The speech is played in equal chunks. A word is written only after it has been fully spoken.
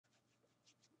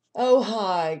Oh,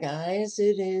 hi, guys.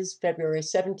 It is February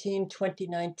 17,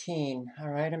 2019. All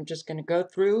right, I'm just going to go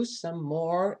through some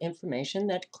more information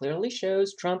that clearly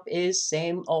shows Trump is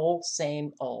same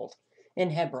old in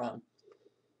Hebron.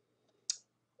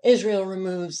 Israel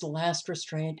removes the last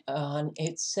restraint on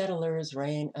its settlers'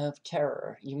 reign of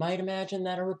terror. You might imagine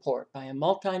that a report by a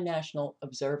multinational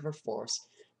observer force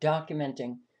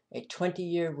documenting a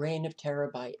 20-year reign of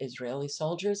terror by Israeli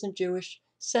soldiers and Jewish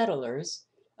settlers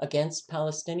against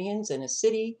Palestinians in a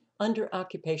city under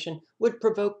occupation would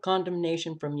provoke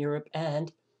condemnation from Europe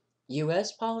and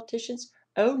US politicians?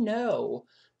 Oh no,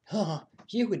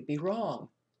 you would be wrong.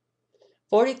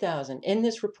 40,000 in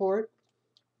this report.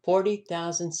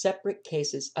 40,000 separate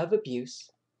cases of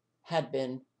abuse had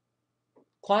been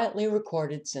quietly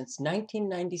recorded since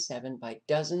 1997 by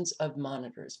dozens of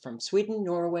monitors from Sweden,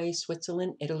 Norway,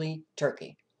 Switzerland, Italy,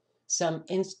 Turkey. Some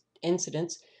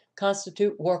incidents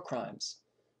constitute war crimes.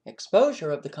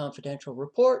 Exposure of the confidential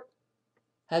report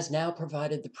has now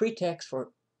provided the pretext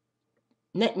for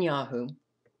Netanyahu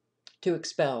to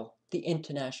expel the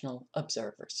international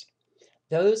observers.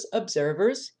 Those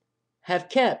observers have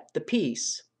kept the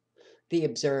peace. The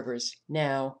observers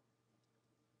now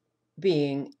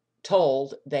being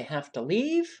told they have to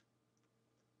leave,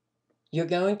 you're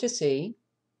going to see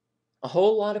a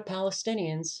whole lot of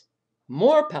Palestinians,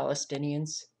 more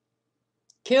Palestinians,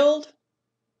 killed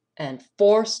and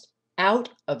forced out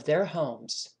of their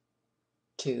homes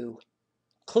to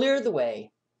clear the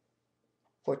way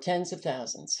for tens of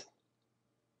thousands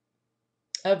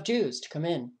of Jews to come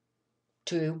in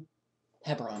to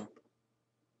Hebron.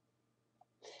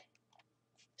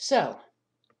 So,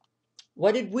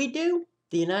 what did we do?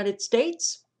 The United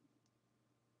States,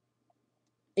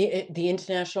 the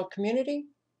international community,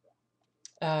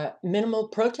 minimal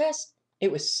protest.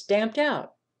 It was stamped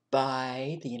out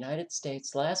by the United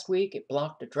States last week. It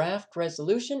blocked a draft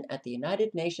resolution at the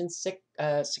United Nations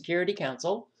Security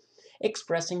Council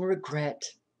expressing regret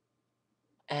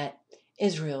at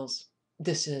Israel's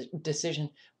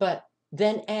decision, but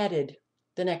then added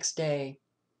the next day,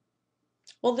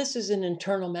 well, this is an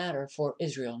internal matter for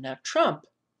Israel. Now, Trump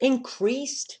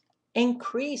increased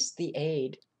the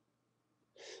aid.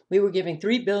 We were giving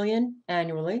 $3 billion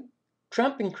annually.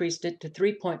 Trump increased it to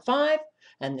 3.5,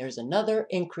 and there's another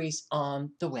increase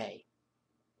on the way.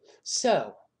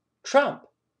 So, Trump,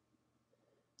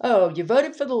 oh, you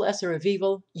voted for the lesser of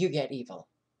evil, you get evil.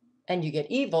 And you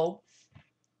get evil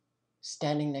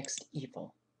standing next to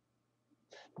evil.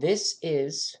 This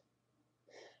is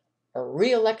a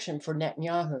re-election for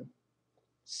Netanyahu.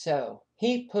 So,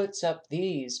 he puts up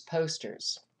these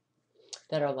posters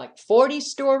that are like 40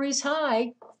 stories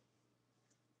high.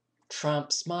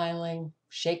 Trump smiling,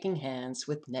 shaking hands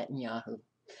with Netanyahu.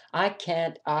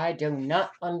 I do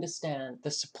not understand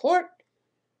the support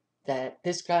that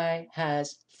this guy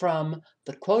has from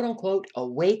the quote unquote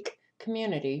awake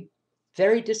community.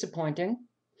 Very disappointing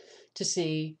to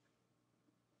see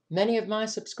many of my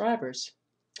subscribers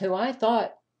who I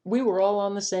thought we were all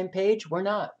on the same page. We're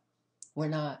not. We're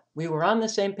not. We were on the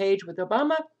same page with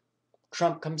Obama.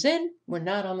 Trump comes in. We're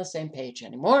not on the same page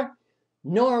anymore,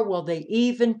 nor will they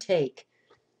even take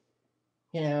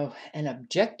an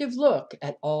objective look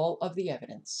at all of the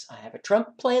evidence. I have a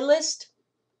Trump playlist,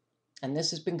 and this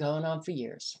has been going on for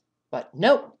years. But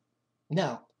no,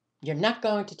 you're not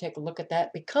going to take a look at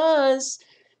that because,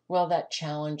 well, that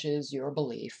challenges your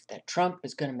belief that Trump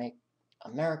is going to make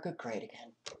America great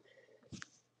again.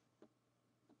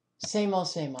 Same old,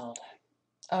 same old.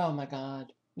 Oh my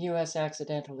God. U.S.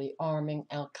 accidentally arming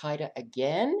Al Qaeda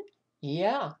again?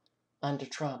 Yeah, under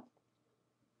Trump.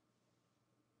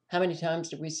 How many times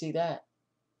did we see that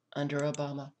under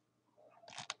Obama?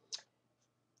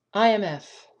 IMF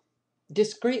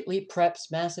discreetly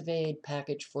preps massive aid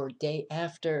package for a day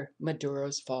after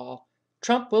Maduro's fall.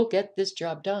 Trump will get this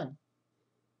job done.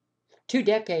 2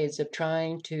 decades of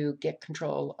trying to get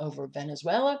control over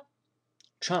Venezuela.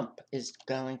 Trump is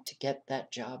going to get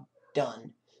that job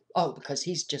done. Oh, because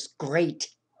he's just great.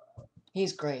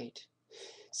 He's great.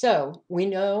 So we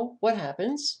know what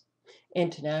happens.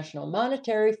 International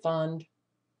Monetary Fund,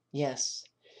 yes,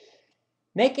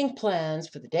 making plans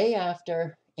for the day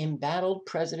after embattled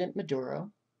President Maduro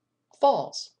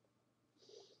falls.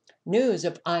 News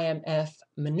of IMF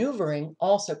maneuvering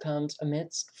also comes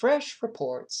amidst fresh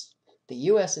reports the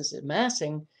U.S. is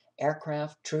amassing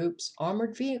aircraft, troops,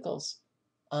 armored vehicles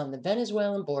on the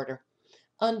Venezuelan border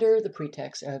under the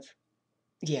pretext of,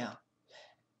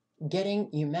 getting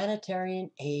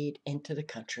humanitarian aid into the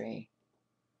country.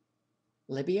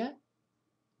 Libya,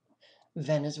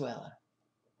 Venezuela.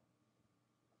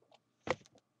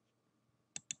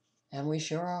 And we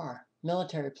sure are.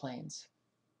 Military planes.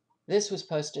 This was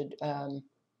posted,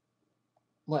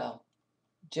 well,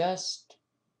 just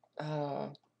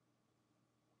about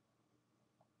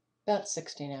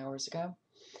 16 hours ago.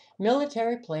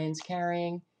 Military planes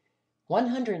carrying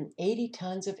 180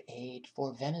 tons of aid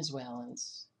for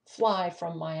Venezuelans fly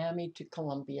from Miami to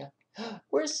Colombia.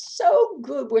 We're so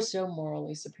good. We're so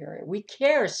morally superior. We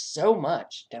care so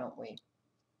much, don't we?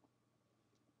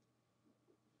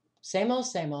 Same old,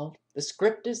 same old. The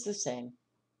script is the same.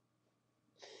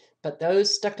 But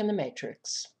those stuck in the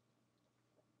matrix,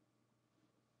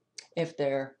 if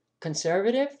they're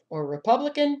conservative or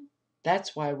Republican,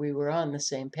 that's why we were on the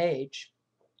same page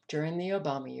during the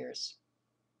Obama years.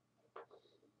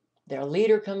 Their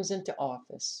leader comes into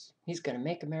office. He's going to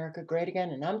make America great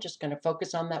again, and I'm just going to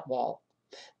focus on that wall.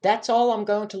 That's all I'm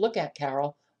going to look at,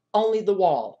 Carol. Only the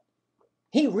wall.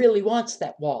 He really wants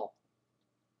that wall.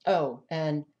 Oh,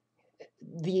 and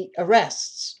the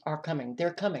arrests are coming.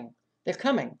 They're coming. They're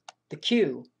coming. The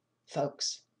queue,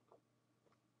 folks.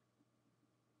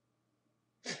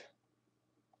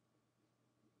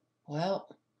 Well,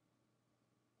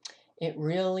 it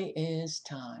really is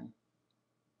time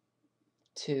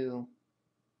to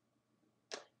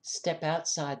step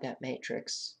outside that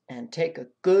matrix and take a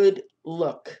good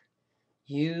look.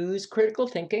 Use critical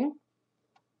thinking,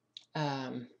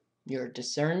 your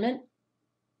discernment.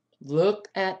 Look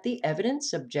at the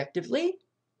evidence objectively.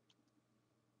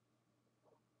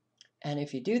 And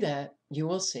if you do that, you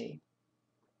will see.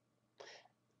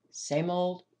 Same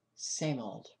old, same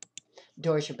old.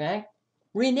 Deutsche Bank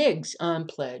reneges on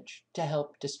pledge to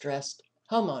help distressed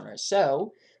homeowners.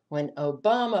 So when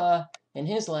Obama, in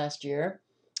his last year,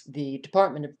 the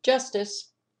Department of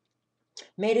Justice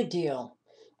made a deal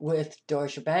with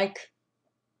Deutsche Bank,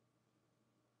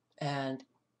 and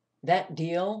that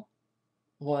deal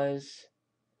was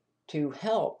to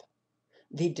help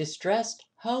the distressed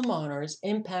homeowners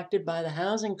impacted by the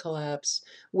housing collapse,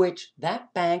 which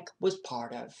that bank was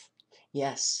part of.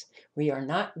 Yes, we are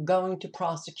not going to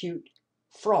prosecute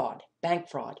fraud, bank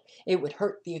fraud. It would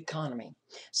hurt the economy.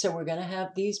 So we're going to have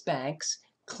these banks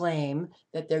claim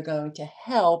that they're going to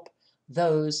help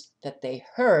those that they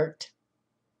hurt.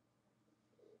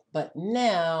 But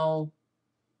now,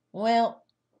 well,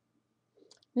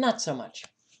 not so much.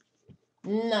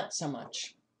 Not so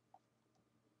much.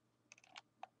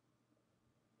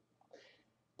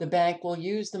 The bank will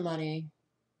use the money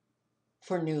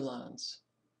for new loans.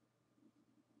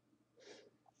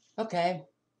 Okay,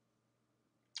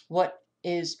 what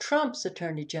is Trump's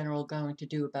Attorney General going to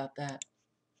do about that?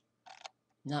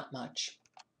 Not much.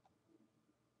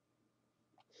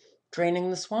 Draining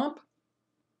the swamp?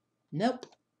 Nope.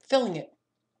 Filling it.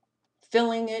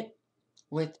 Filling it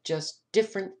with just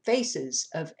different faces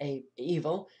of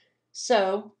evil.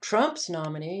 So, Trump's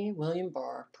nominee, William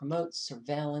Barr, promotes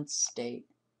surveillance state.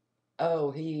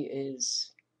 Oh, he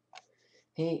is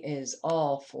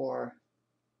all for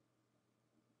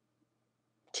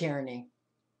tyranny.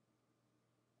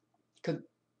 Could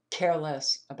care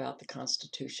less about the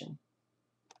Constitution.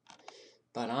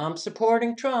 But I'm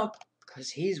supporting Trump because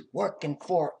he's working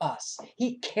for us.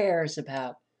 He cares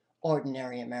about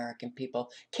ordinary American people.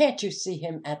 Can't you see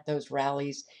him at those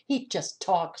rallies? He just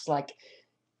talks like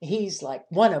he's like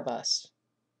one of us.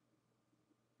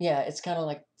 Yeah, it's kind of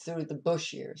like through the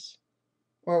Bush years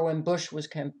or when Bush was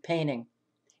campaigning.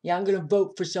 Yeah, I'm going to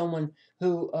vote for someone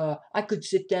who I could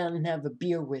sit down and have a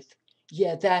beer with.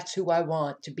 Yeah, that's who I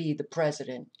want to be the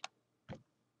president.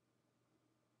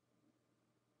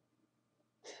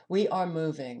 We are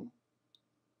moving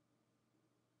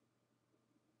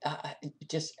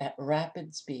just at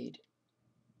rapid speed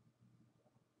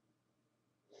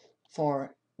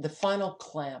for the final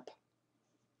clamp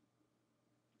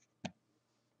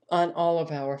on all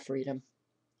of our freedom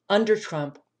under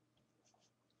Trump.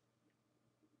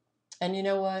 And you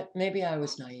know what? Maybe I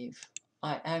was naive.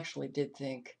 I actually did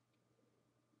think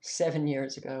 7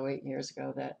 years ago, 8 years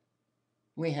ago, that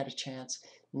we had a chance.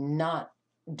 Not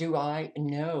do I?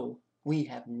 No, we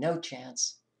have no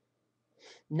chance.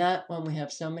 Not when we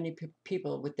have so many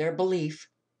people with their belief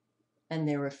and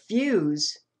they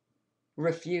refuse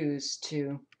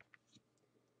to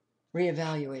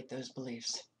reevaluate those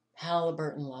beliefs.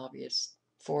 Halliburton lobbyists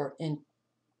for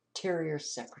Interior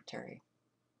Secretary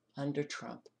under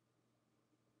Trump.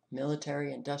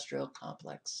 Military industrial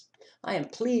complex. I am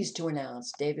pleased to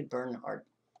announce David Bernhardt.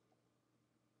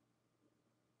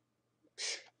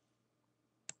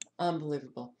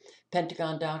 Unbelievable.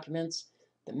 Pentagon documents.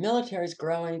 The military's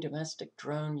growing domestic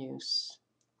drone use.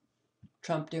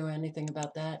 Trump do anything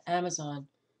about that? Amazon,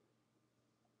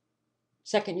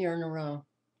 second year in a row,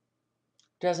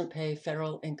 doesn't pay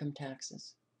federal income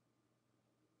taxes.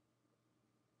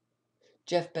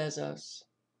 Jeff Bezos,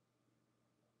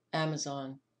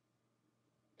 Amazon.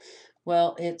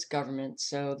 Well, it's government,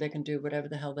 so they can do whatever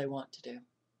the hell they want to do,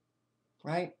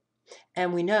 right?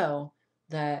 And we know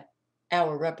that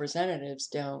our representatives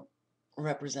don't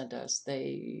represent us,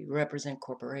 they represent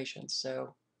corporations.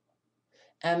 So,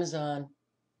 Amazon,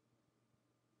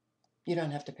 you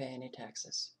don't have to pay any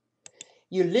taxes.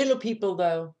 You little people,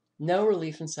 though, no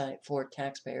relief in sight for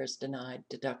taxpayers denied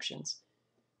deductions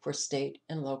for state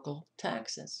and local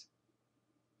taxes.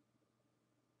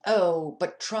 Oh,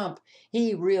 but Trump,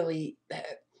 he really,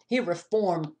 he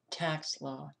reformed tax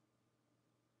law.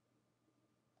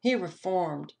 He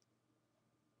reformed,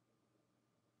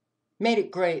 made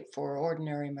it great for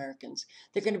ordinary Americans.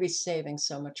 They're going to be saving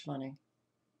so much money.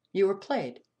 You were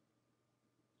played.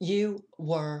 You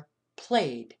were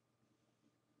played.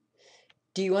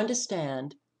 Do you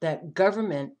understand that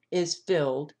government is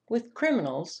filled with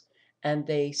criminals and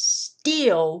they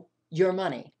steal your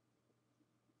money?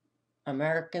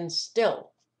 Americans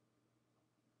still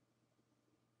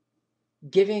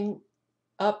giving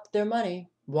up their money.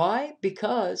 Why?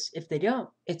 Because if they don't,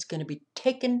 it's going to be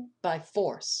taken by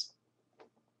force.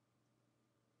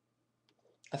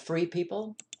 A free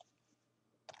people,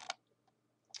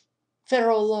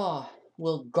 federal law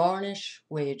will garnish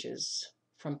wages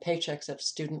from paychecks of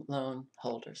student loan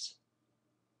holders.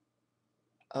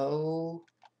 Oh,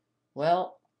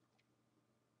 well,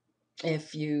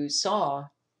 if you saw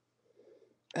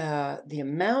the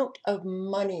amount of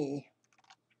money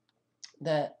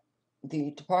that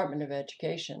the Department of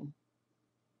Education,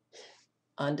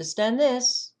 understand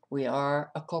this, we are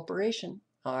a corporation,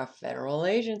 our federal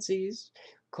agencies,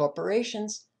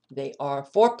 corporations, they are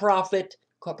for-profit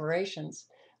corporations.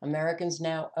 Americans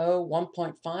now owe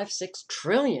 $1.56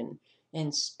 trillion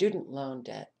in student loan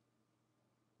debt.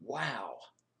 Wow.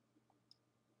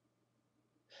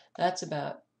 That's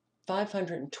about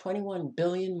 521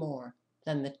 billion more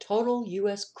than the total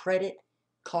US credit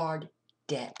card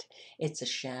debt. It's a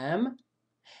sham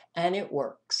and it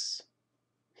works.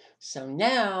 So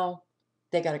now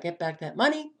they got to get back that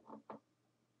money.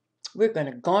 We're going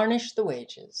to garnish the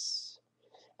wages.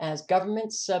 As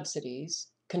government subsidies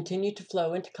continue to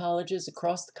flow into colleges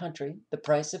across the country, the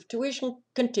price of tuition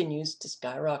continues to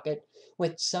skyrocket,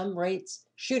 with some rates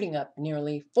shooting up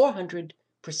nearly 400%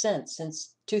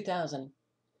 since 2000.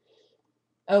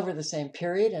 Over the same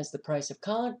period as the price of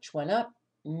college went up,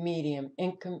 median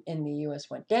income in the US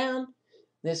went down.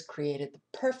 This created the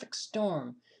perfect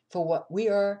storm for what we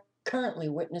are currently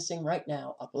witnessing right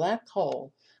now, a black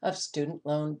hole of student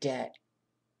loan debt.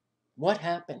 What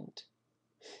happened?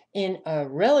 In a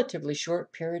relatively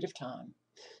short period of time.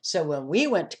 So when we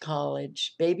went to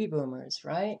college, baby boomers,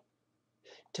 right?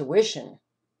 Tuition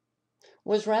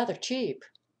was rather cheap.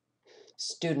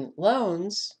 Student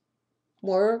loans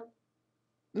were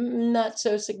not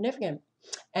so significant.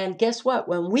 And guess what?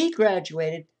 When we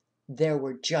graduated, there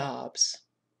were jobs.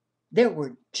 There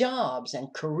were jobs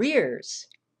and careers.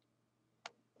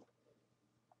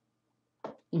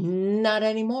 Not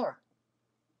anymore.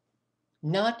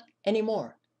 Not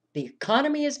anymore. The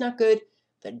economy is not good.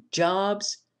 The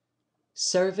jobs,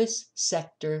 service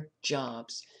sector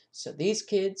jobs. So these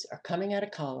kids are coming out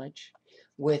of college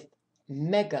with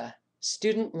mega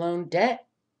student loan debt,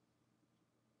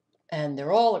 and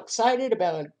they're all excited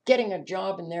about getting a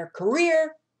job in their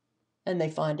career, and they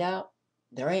find out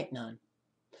there ain't none.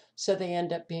 So they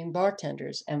end up being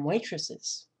bartenders and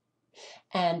waitresses.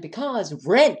 And because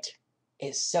rent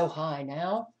is so high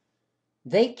now,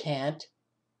 they can't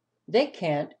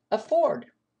afford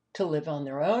to live on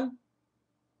their own.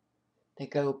 They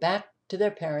go back to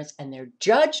their parents and they're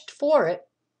judged for it.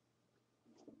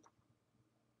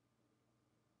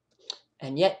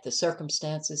 And yet the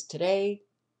circumstances today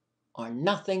are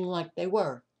nothing like they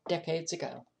were decades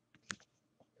ago.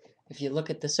 If you look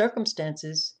at the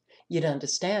circumstances, you'd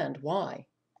understand why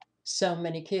so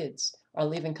many kids are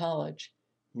leaving college,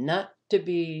 not to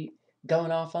be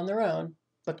going off on their own,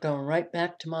 but going right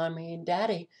back to mommy and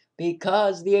daddy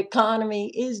because the economy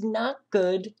is not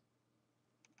good.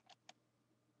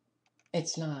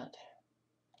 It's not.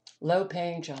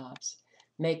 Low-paying jobs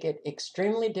make it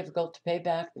extremely difficult to pay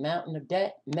back the mountain of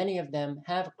debt many of them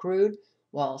have accrued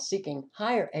while seeking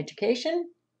higher education.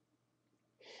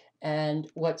 And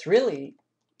what's really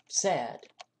sad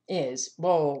is,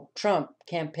 whoa, Trump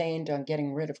campaigned on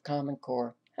getting rid of Common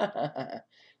Core.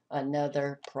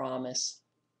 Another promise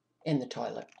in the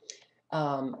toilet.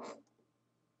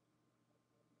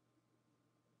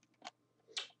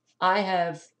 I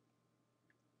have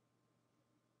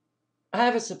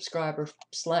a subscriber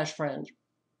 / friend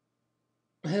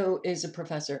who is a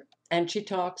professor, and she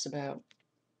talks about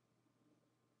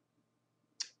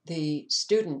the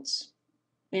students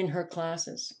in her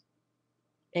classes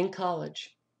in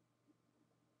college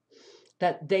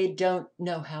that they don't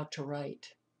know how to write.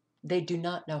 They do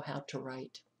not know how to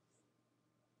write.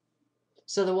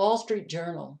 So the Wall Street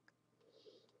Journal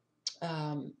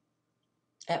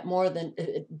at more than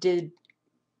did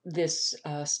this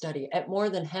study. At more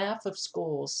than half of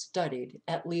schools studied,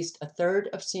 at least a third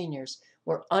of seniors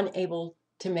were unable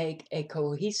to make a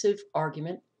cohesive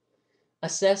argument,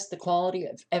 assess the quality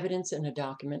of evidence in a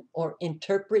document, or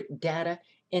interpret data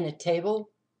in a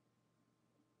table.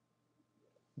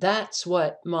 That's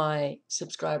what my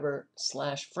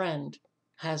subscriber/friend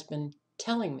has been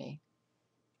telling me.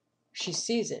 She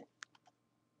sees it.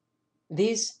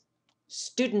 These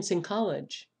students in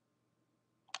college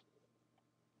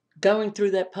going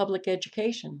through that public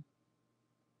education,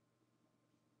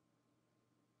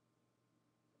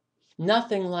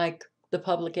 nothing like the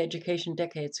public education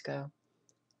decades ago.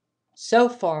 So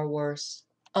far worse,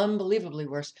 unbelievably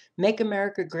worse. Make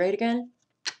America Great Again.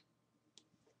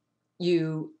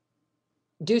 You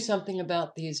do something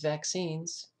about these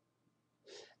vaccines,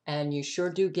 and you sure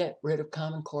do get rid of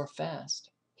Common Core fast.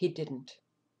 He didn't.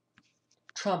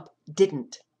 Trump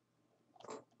didn't.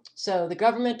 So the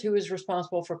government who is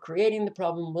responsible for creating the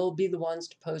problem will be the ones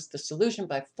to pose the solution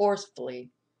by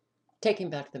forcefully taking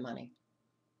back the money.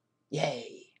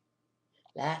 Yay.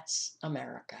 That's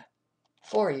America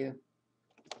for you.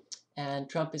 And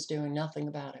Trump is doing nothing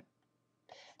about it.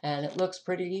 And it looks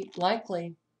pretty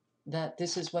likely that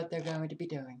this is what they're going to be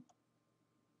doing.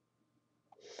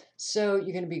 So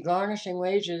you're going to be garnishing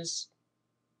wages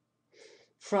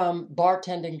from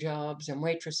bartending jobs and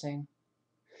waitressing.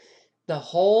 The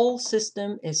whole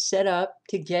system is set up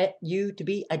to get you to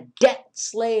be a debt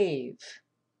slave.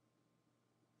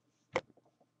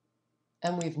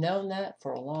 And we've known that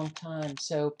for a long time.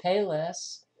 So pay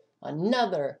less,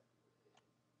 another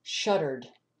shuttered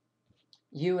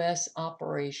U.S.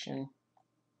 operation,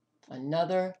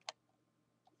 another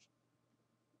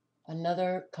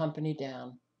company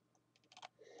down.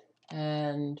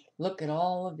 And look at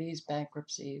all of these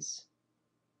bankruptcies.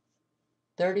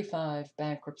 35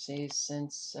 bankruptcies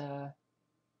since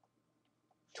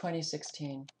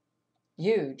 2016.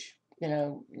 Huge,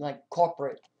 like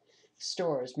corporate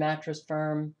stores, Mattress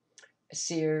Firm,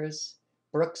 Sears,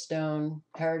 Brookstone,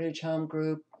 Heritage Home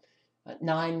Group,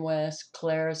 Nine West,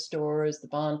 Clara Stores, the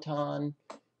Bon-Ton,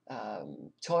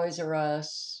 Toys R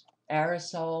Us,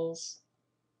 Aerosols,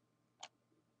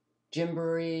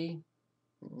 Gymboree,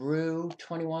 Rue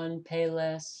 21,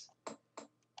 Payless,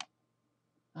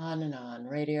 on and on,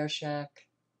 Radio Shack.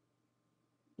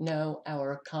 No,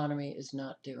 our economy is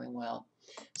not doing well.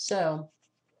 So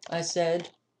I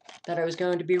said that I was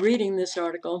going to be reading this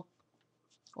article,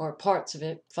 or parts of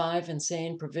it, 5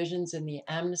 insane provisions in the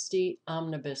Amnesty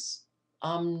Omnibus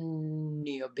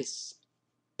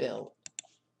bill,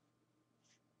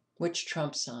 which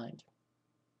Trump signed.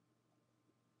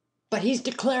 But he's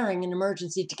declaring an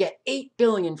emergency to get $8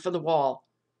 billion for the wall.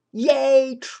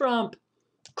 Yay, Trump!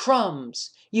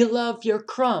 Crumbs. You love your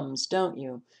crumbs, don't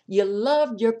you? You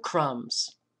love your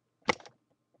crumbs.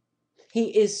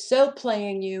 He is so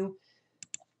playing you.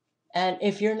 And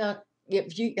if you,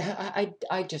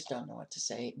 I just don't know what to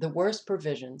say. The worst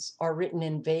provisions are written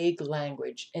in vague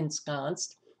language,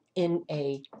 ensconced in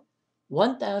a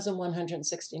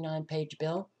 1,169-page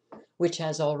bill, which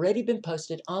has already been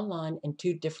posted online in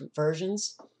 2 different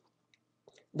versions.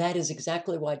 That is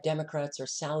exactly why Democrats are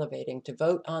salivating to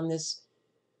vote on this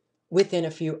within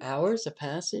a few hours of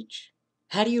passage.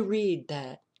 How do you read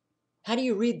that? How do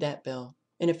you read that bill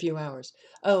in a few hours?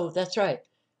 Oh, that's right.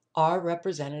 Our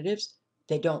representatives,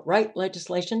 they don't write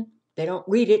legislation, they don't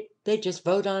read it, they just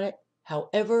vote on it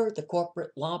however the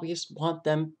corporate lobbyists want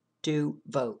them to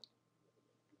vote.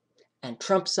 And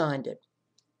Trump signed it.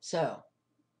 So,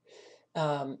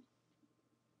 John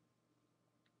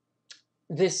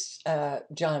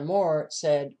Moore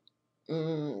said,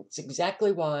 it's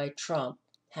exactly why Trump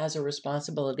has a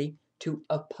responsibility to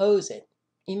oppose it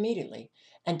immediately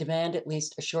and demand at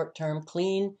least a short-term,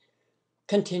 clean,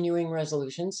 continuing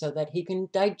resolution so that he can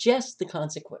digest the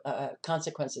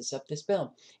consequences of this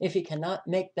bill. If he cannot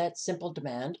make that simple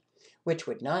demand, which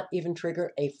would not even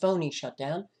trigger a phony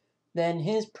shutdown, then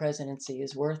his presidency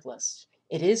is worthless.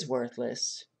 It is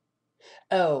worthless.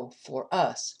 Oh, for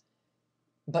us,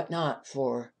 but not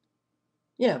for,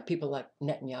 people like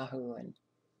Netanyahu and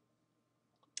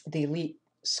the elite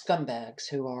scumbags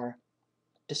who are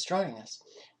destroying us.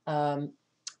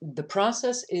 The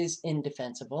process is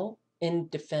indefensible. It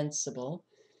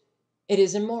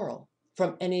is immoral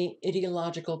from any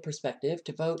ideological perspective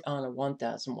to vote on a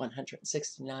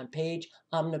 1,169-page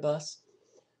omnibus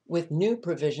with new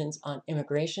provisions on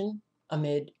immigration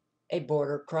amid a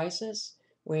border crisis.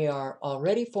 We are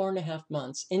already 4.5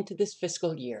 months into this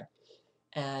fiscal year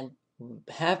and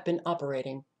have been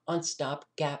operating on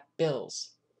stopgap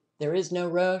bills. There is no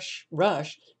rush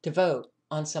to vote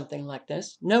on something like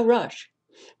this. No rush,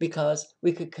 because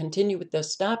we could continue with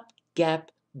those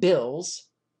stopgap bills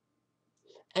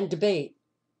and debate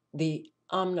the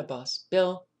omnibus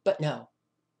bill, but no,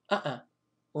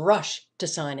 rush to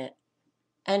sign it,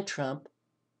 and Trump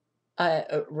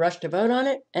rush to vote on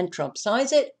it, and Trump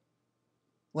signs it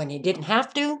when he didn't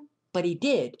have to, but he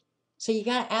did. So you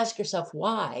got to ask yourself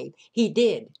why he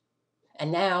did.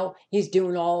 And now he's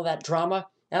doing all that drama.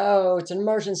 Oh, it's an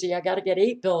emergency. I got to get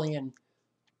 8 billion.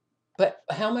 But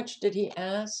how much did he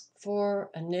ask for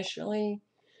initially?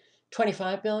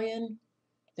 25 billion?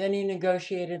 Then he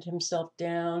negotiated himself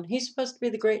down. He's supposed to be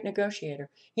the great negotiator.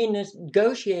 He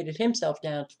negotiated himself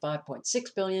down to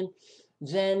 5.6 billion.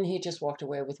 Then he just walked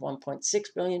away with 1.6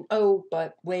 billion. Oh,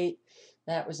 but wait,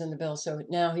 that was in the bill. So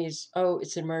now it's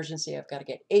an emergency. I've got to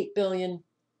get 8 billion.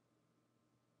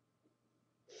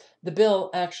 The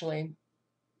bill actually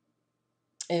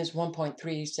is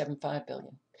 1.375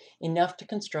 billion, enough to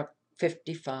construct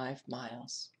 55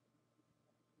 miles.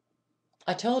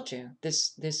 I told you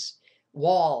this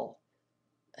wall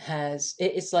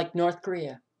it's like North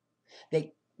Korea.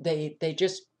 They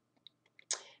just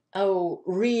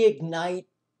reignite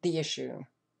the issue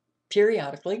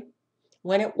periodically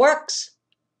when it works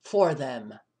for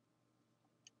them.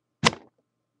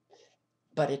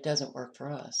 But it doesn't work for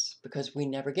us because we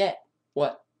never get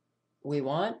what we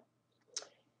want.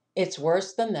 It's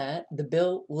worse than that. The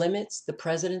bill limits the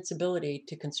president's ability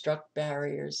to construct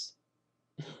barriers.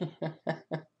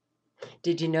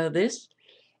 Did you know this?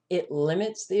 It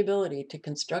limits the ability to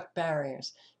construct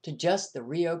barriers to just the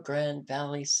Rio Grande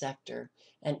Valley sector,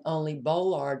 and only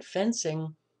bollard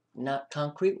fencing, not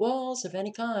concrete walls of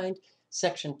any kind.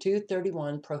 Section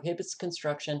 231 prohibits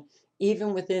construction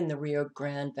even within the Rio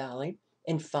Grande Valley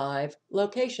in 5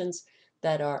 locations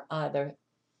that are either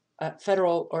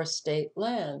federal or state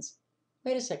lands.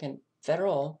 Wait a second,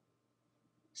 federal,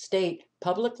 state,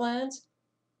 public lands?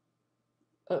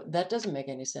 That doesn't make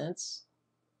any sense,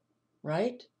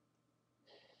 right?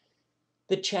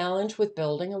 The challenge with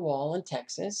building a wall in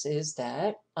Texas is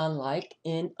that, unlike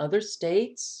in other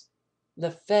states, the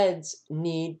feds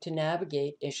need to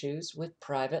navigate issues with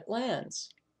private lands.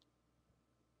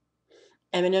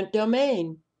 Eminent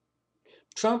domain.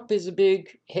 Trump is a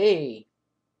big, hey,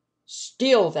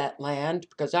 steal that land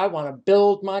because I want to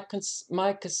build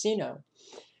my casino.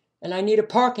 And I need a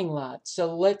parking lot.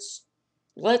 So let's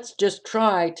just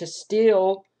try to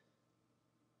steal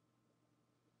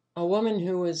a woman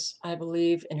who was, I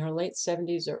believe, in her late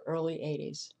 70s or early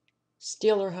 80s.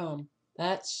 Steal her home.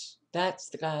 That's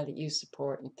the guy that you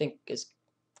support and think is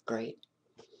great.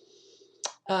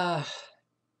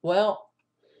 Well,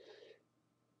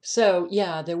 so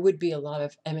yeah, there would be a lot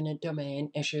of eminent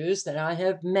domain issues that I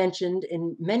have mentioned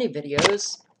in many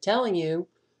videos telling you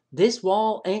this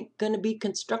wall ain't going to be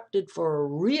constructed for a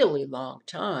really long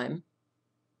time.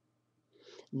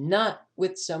 Not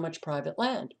with so much private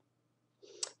land,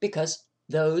 because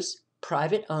those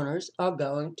private owners are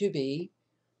going to be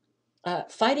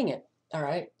fighting it. All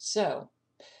right, so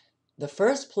the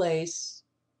first place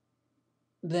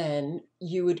then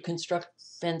you would construct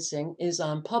fencing is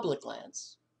on public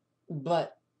lands,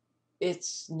 but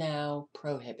it's now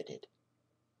prohibited.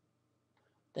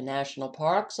 The national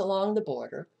parks along the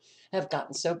border have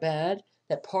gotten so bad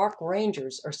that park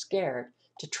rangers are scared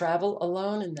to travel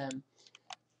alone in them.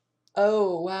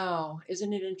 Oh, wow,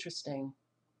 isn't it interesting?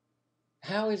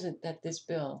 How is it that this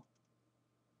bill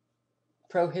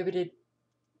prohibited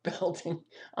building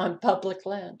on public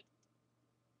land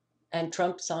and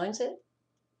Trump signs it?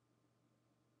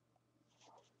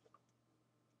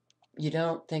 You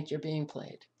don't think you're being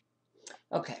played.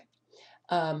 Okay.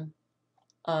 On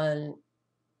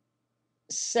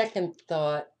second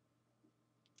thought,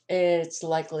 it's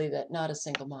likely that not a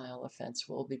single mile of fence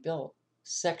will be built.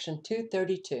 Section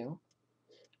 232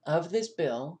 of this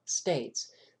bill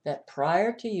states that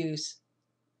prior to use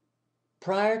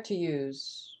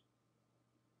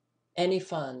any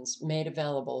funds made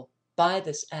available by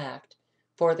this act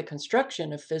for the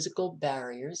construction of physical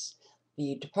barriers,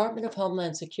 the Department of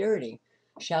Homeland Security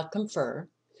shall confer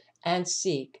and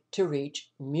seek to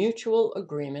reach mutual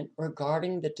agreement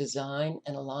regarding the design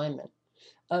and alignment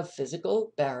of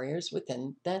physical barriers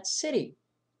within that city.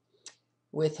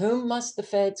 With whom must the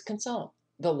feds consult?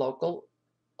 The local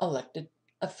elected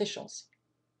officials.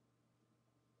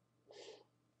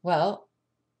 Well,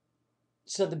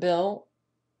 so the bill,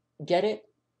 get it?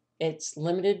 It's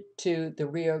limited to the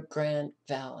Rio Grande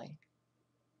Valley.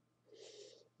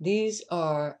 These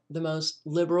are the most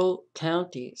liberal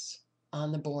counties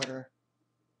on the border,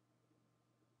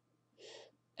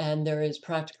 and there is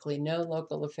practically no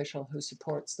local official who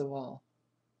supports the wall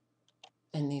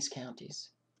in these counties.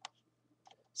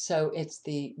 So it's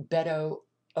the Beto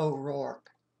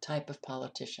O'Rourke type of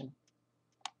politician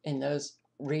in those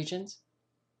regions.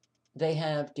 They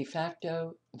have de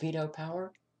facto veto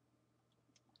power,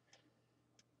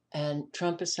 and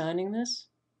Trump is signing this.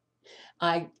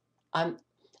 I'm, I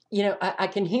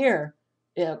can hear,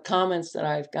 comments that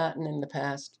I've gotten in the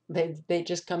past. They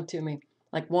just come to me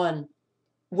like one.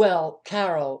 Well,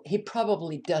 Carol, he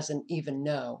probably doesn't even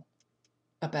know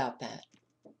about that.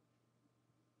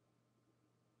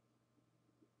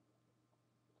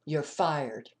 You're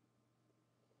fired.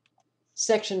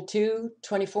 Section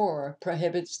 224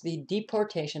 prohibits the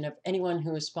deportation of anyone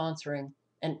who is sponsoring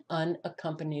an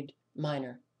unaccompanied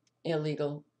minor,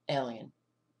 illegal alien,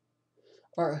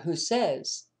 or who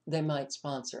says they might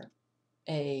sponsor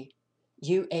a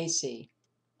UAC,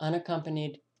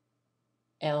 unaccompanied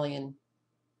alien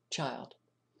child,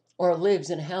 or lives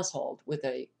in a household with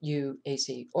a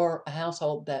UAC, or a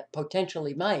household that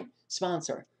potentially might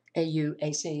sponsor a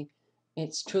UAC.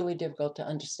 It's truly difficult to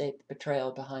understate the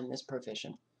betrayal behind this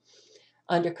provision.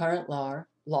 Under current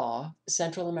law,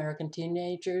 Central American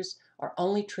teenagers are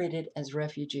only treated as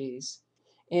refugees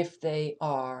if they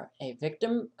are a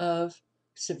victim of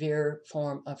severe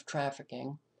form of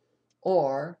trafficking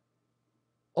or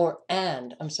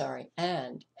and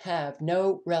have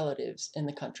no relatives in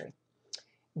the country.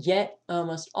 Yet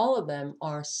almost all of them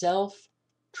are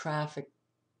trafficked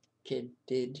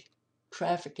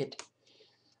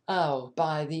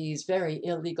by these very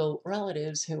illegal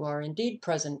relatives who are indeed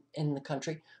present in the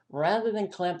country. Rather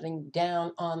than clamping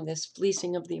down on this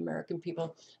fleecing of the American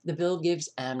people, the bill gives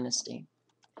amnesty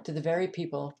to the very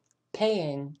people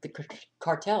paying the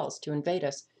cartels to invade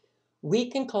us.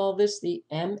 We can call this the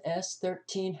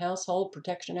MS-13 Household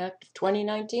Protection Act of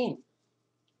 2019,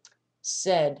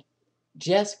 said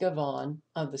Jessica Vaughn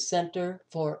of the Center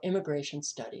for Immigration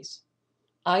Studies.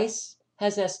 ICE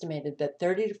has estimated that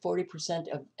 30 to 40%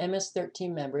 of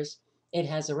MS-13 members it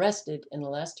has arrested in the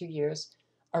last 2 years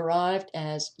arrived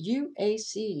as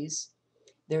UACs.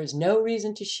 There is no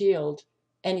reason to shield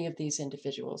any of these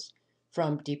individuals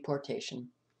from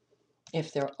deportation.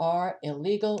 If there are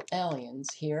illegal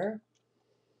aliens here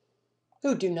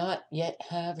who do not yet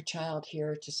have a child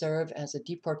here to serve as a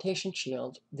deportation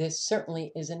shield, this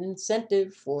certainly is an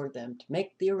incentive for them to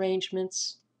make the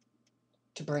arrangements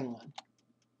to bring one.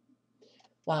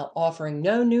 While offering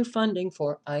no new funding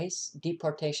for ICE,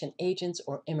 deportation agents,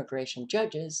 or immigration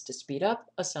judges to speed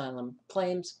up asylum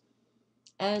claims,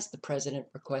 as the president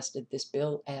requested, this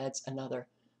bill adds another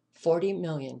 $40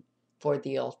 million for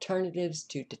the Alternatives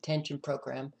to Detention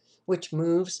program, which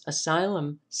moves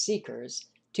asylum seekers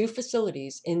to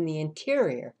facilities in the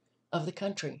interior of the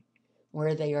country,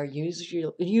 where they are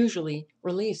usually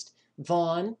released.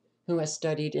 Vaughn, who has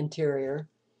studied interior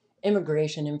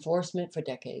immigration enforcement for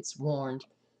decades, warned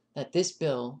that this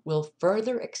bill will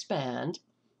further expand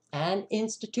and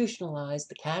institutionalize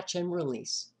the catch and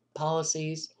release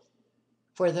policies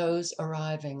for those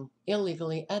arriving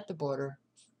illegally at the border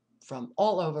from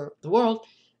all over the world.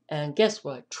 And guess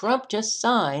what? Trump just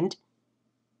signed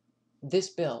this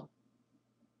bill,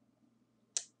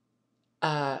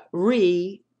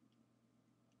 reawakening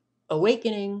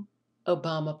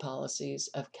Obama policies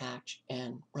of catch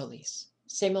and release.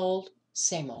 Same old,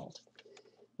 same old.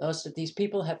 Most of these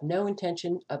people have no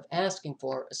intention of asking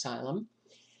for asylum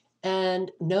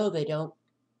and know they don't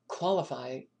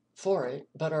qualify for it,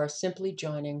 but are simply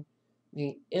joining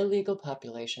the illegal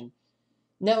population,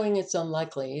 knowing it's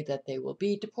unlikely that they will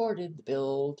be deported.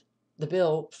 The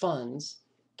bill funds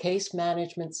case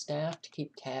management staff to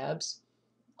keep tabs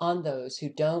on those who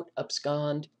don't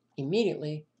abscond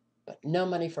immediately, but no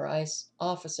money for ICE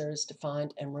officers to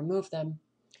find and remove them.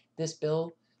 This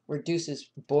bill reduces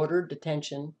border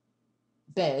detention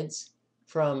beds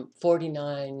from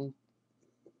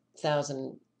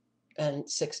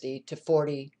 49,060 to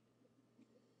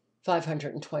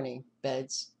 4,520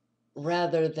 beds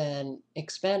rather than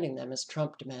expanding them as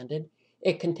Trump demanded.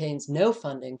 It contains no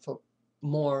funding for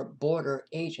more border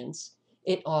agents.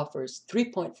 It offers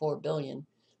 $3.4 billion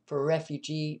for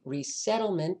refugee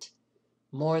resettlement,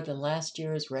 more than last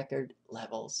year's record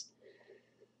levels.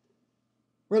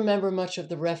 Remember, much of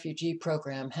the refugee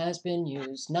program has been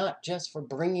used not just for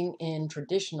bringing in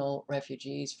traditional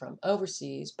refugees from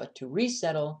overseas, but to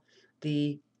resettle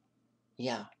the,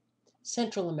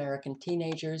 Central American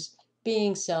teenagers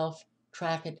being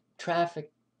trafficked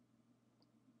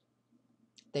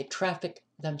They traffic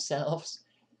themselves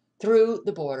through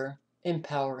the border,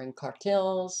 empowering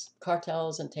cartels,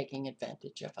 and taking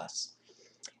advantage of us.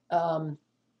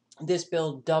 This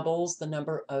bill doubles the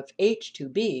number of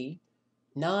H-2B,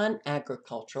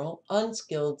 non-agricultural,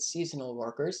 unskilled seasonal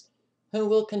workers who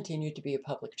will continue to be a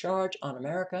public charge on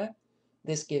America.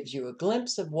 This gives you a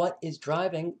glimpse of what is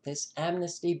driving this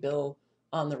amnesty bill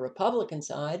on the Republican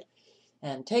side.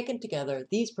 And taken together,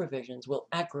 these provisions will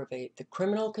aggravate the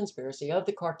criminal conspiracy of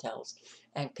the cartels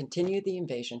and continue the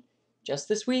invasion. Just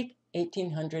this week,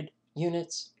 1,800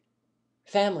 units,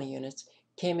 family units,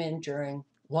 came in during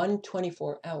one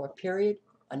 24-hour period,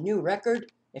 a new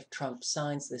record if Trump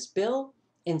signs this bill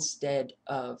instead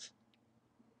of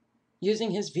using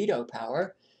his veto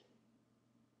power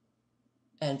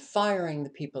and firing the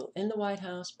people in the White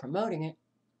House promoting it.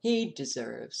 He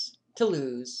deserves to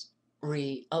lose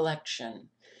re-election.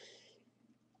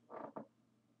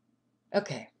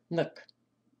 Okay, look.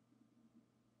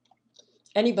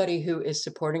 Anybody who is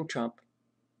supporting Trump,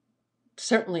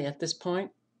 certainly at this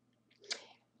point,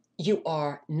 you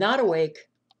are not awake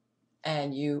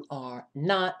and you are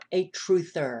not a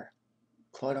truther,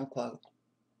 quote unquote.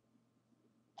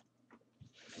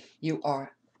 You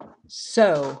are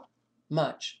so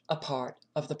much a part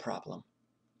of the problem.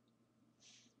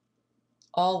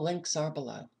 All links are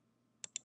below.